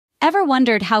Ever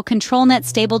wondered how ControlNet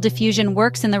Stable Diffusion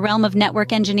works in the realm of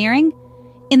network engineering?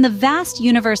 In the vast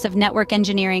universe of network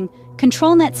engineering,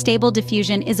 ControlNet Stable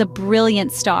Diffusion is a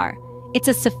brilliant star. It's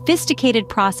a sophisticated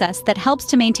process that helps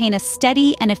to maintain a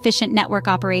steady and efficient network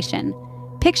operation.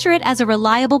 Picture it as a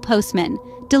reliable postman,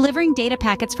 delivering data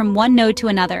packets from one node to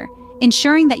another,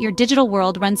 ensuring that your digital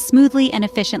world runs smoothly and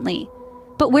efficiently.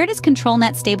 But where does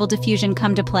ControlNet Stable Diffusion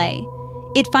come to play?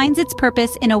 It finds its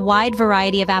purpose in a wide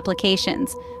variety of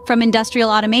applications, from industrial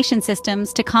automation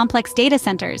systems to complex data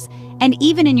centers, and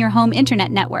even in your home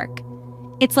internet network.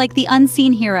 It's like the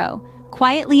unseen hero,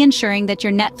 quietly ensuring that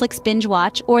your Netflix binge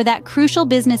watch or that crucial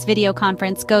business video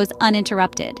conference goes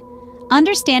uninterrupted.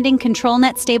 Understanding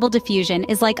ControlNet Stable Diffusion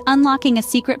is like unlocking a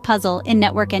secret puzzle in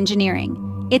network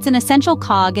engineering. It's an essential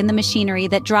cog in the machinery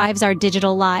that drives our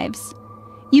digital lives.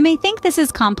 You may think this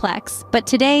is complex, but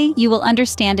today you will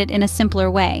understand it in a simpler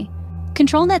way.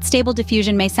 ControlNet Stable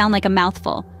Diffusion may sound like a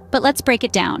mouthful, but let's break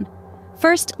it down.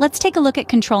 First, let's take a look at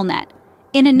ControlNet.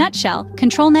 In a nutshell,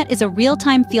 ControlNet is a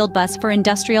real-time field bus for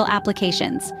industrial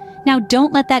applications. Now,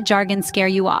 don't let that jargon scare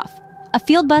you off. A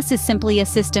field bus is simply a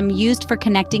system used for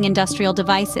connecting industrial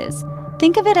devices.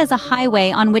 Think of it as a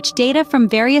highway on which data from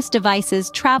various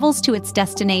devices travels to its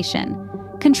destination.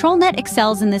 ControlNet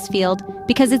excels in this field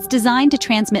because it's designed to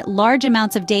transmit large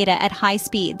amounts of data at high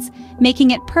speeds,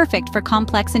 making it perfect for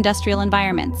complex industrial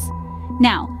environments.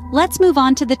 Now, let's move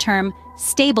on to the term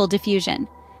stable diffusion.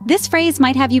 This phrase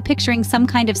might have you picturing some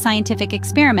kind of scientific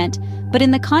experiment, but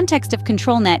in the context of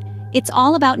ControlNet, it's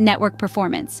all about network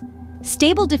performance.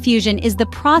 Stable diffusion is the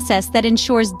process that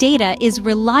ensures data is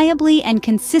reliably and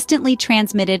consistently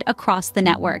transmitted across the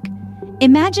network.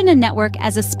 Imagine a network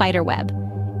as a spider web.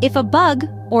 If a bug,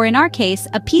 or in our case,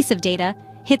 a piece of data,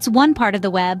 hits one part of the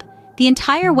web, the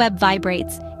entire web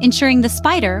vibrates, ensuring the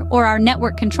spider, or our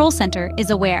network control center,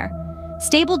 is aware.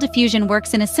 Stable diffusion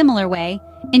works in a similar way,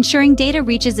 ensuring data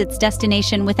reaches its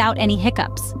destination without any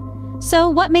hiccups. So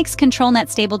what makes ControlNet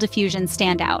Stable Diffusion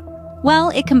stand out? Well,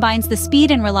 it combines the speed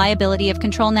and reliability of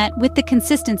ControlNet with the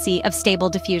consistency of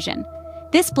Stable Diffusion.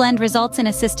 This blend results in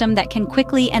a system that can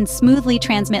quickly and smoothly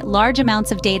transmit large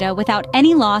amounts of data without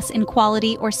any loss in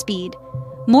quality or speed.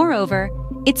 Moreover,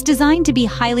 it's designed to be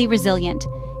highly resilient,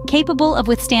 capable of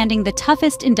withstanding the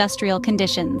toughest industrial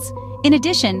conditions. In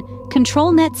addition,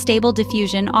 ControlNet Stable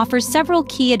Diffusion offers several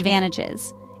key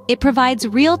advantages. It provides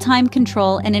real-time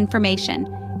control and information,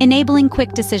 enabling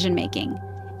quick decision-making.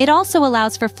 It also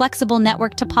allows for flexible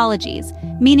network topologies,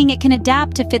 meaning it can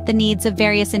adapt to fit the needs of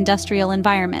various industrial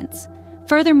environments.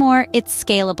 Furthermore, it's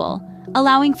scalable,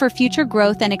 allowing for future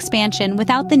growth and expansion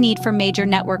without the need for major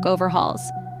network overhauls.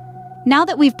 Now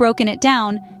that we've broken it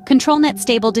down, ControlNet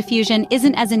Stable Diffusion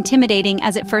isn't as intimidating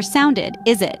as it first sounded,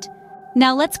 is it?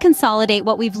 Now let's consolidate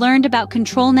what we've learned about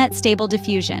ControlNet Stable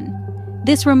Diffusion.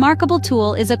 This remarkable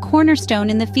tool is a cornerstone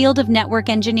in the field of network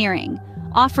engineering,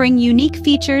 offering unique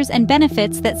features and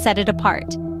benefits that set it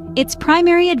apart. Its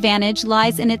primary advantage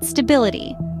lies in its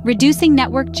stability, reducing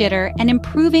network jitter and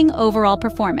improving overall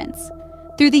performance.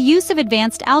 Through the use of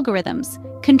advanced algorithms,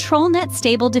 ControlNet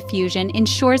Stable Diffusion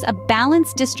ensures a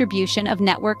balanced distribution of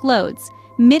network loads,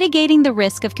 mitigating the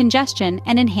risk of congestion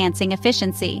and enhancing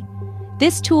efficiency.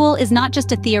 This tool is not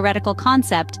just a theoretical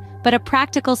concept, but a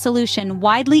practical solution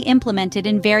widely implemented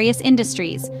in various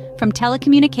industries, from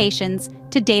telecommunications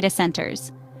to data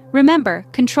centers. Remember,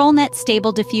 ControlNet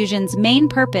Stable Diffusion's main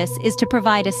purpose is to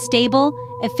provide a stable,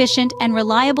 efficient, and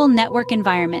reliable network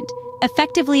environment,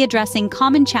 effectively addressing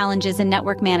common challenges in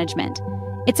network management.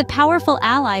 It's a powerful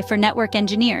ally for network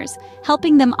engineers,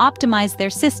 helping them optimize their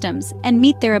systems and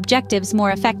meet their objectives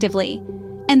more effectively.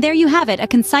 And there you have it, a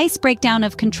concise breakdown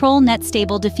of ControlNet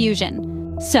Stable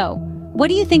Diffusion. So, what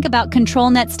do you think about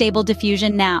ControlNet Stable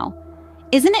Diffusion now?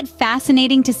 Isn't it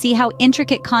fascinating to see how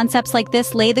intricate concepts like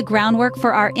this lay the groundwork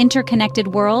for our interconnected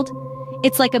world?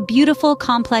 It's like a beautiful,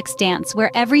 complex dance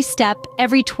where every step,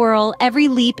 every twirl, every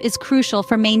leap is crucial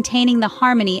for maintaining the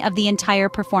harmony of the entire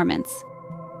performance.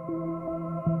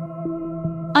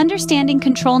 Understanding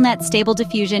ControlNet Stable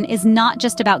Diffusion is not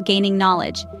just about gaining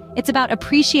knowledge. It's about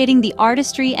appreciating the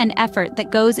artistry and effort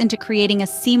that goes into creating a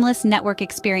seamless network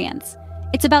experience.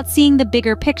 It's about seeing the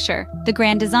bigger picture, the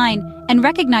grand design, and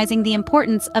recognizing the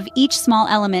importance of each small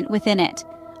element within it.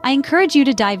 I encourage you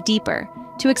to dive deeper,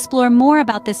 to explore more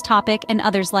about this topic and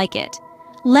others like it.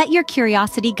 Let your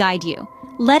curiosity guide you.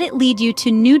 Let it lead you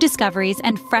to new discoveries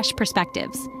and fresh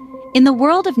perspectives. In the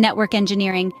world of network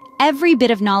engineering, every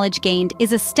bit of knowledge gained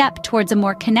is a step towards a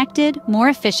more connected, more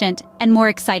efficient, and more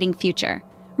exciting future.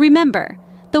 Remember,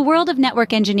 the world of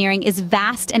network engineering is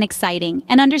vast and exciting,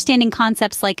 and understanding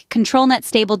concepts like ControlNet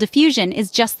Stable Diffusion is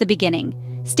just the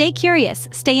beginning. Stay curious,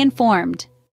 stay informed.